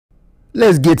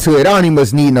Let's get to it. I don't even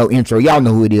must need no intro. Y'all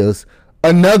know who it is.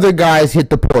 Another guy's hit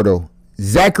the portal.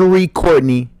 Zachary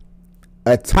Courtney,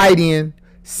 a tight end,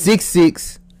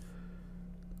 6'6",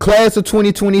 class of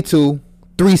 2022,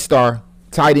 3-star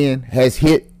tight end, has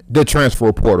hit the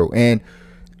transfer portal. And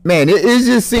man, it's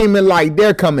just seeming like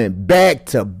they're coming back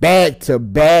to back to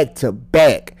back to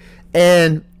back.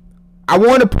 And I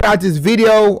want to put out this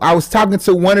video. I was talking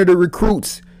to one of the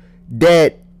recruits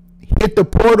that hit the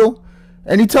portal,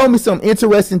 and he told me some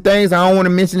interesting things. I don't want to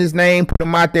mention his name, put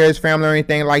him out there, his family or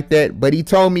anything like that. But he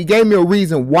told me, gave me a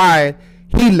reason why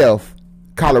he left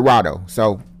Colorado.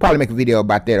 So probably make a video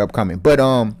about that upcoming. But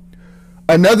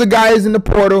another guy is in the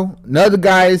portal. Another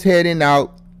guy is heading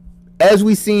out. As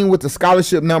we seen with the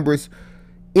scholarship numbers,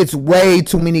 it's way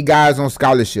too many guys on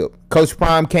scholarship. Coach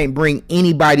Prime can't bring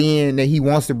anybody in that he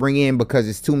wants to bring in because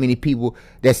it's too many people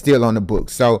that's still on the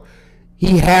books. So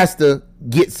he has to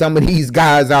get some of these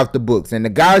guys off the books. And the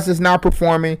guys that's not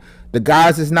performing, the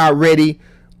guys that's not ready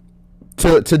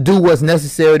to do what's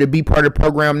necessary to be part of the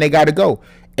program, they got to go.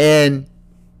 And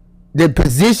the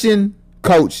position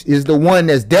coach is the one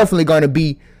that's definitely going to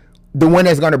be the one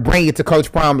that's going to bring it to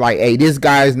Coach Prime like, hey, this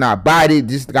guy's not bodied.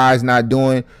 This guy's not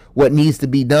doing what needs to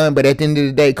be done. But at the end of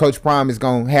the day, Coach Prime is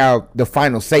going to have the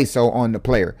final say-so on the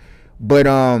player. But,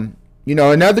 you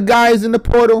know, another guy is in the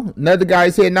portal. Another guy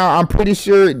is here now. I'm pretty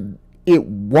sure it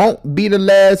won't be the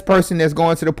last person that's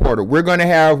going to the portal. We're going to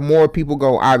have more people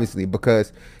go, obviously,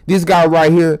 because this guy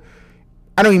right here,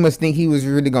 I don't even think he was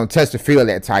really going to touch the field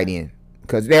at tight end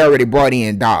because they already brought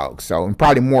in dogs. So, and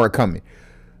probably more coming.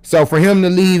 So, for him to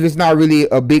leave, it's not really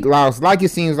a big loss. Like it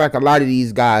seems like a lot of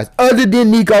these guys, other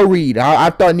than Nico Reed. I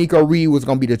thought Nico Reed was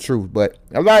going to be the truth. But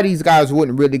a lot of these guys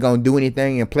wasn't really going to do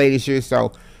anything and play this year.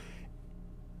 So,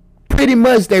 pretty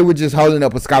much they were just holding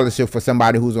up a scholarship for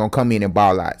somebody who's going to come in and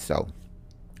ball out. So,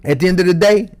 at the end of the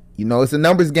day, you know, it's a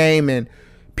numbers game and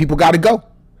people got to go.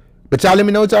 But y'all let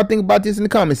me know what y'all think about this in the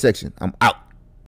comment section. I'm out.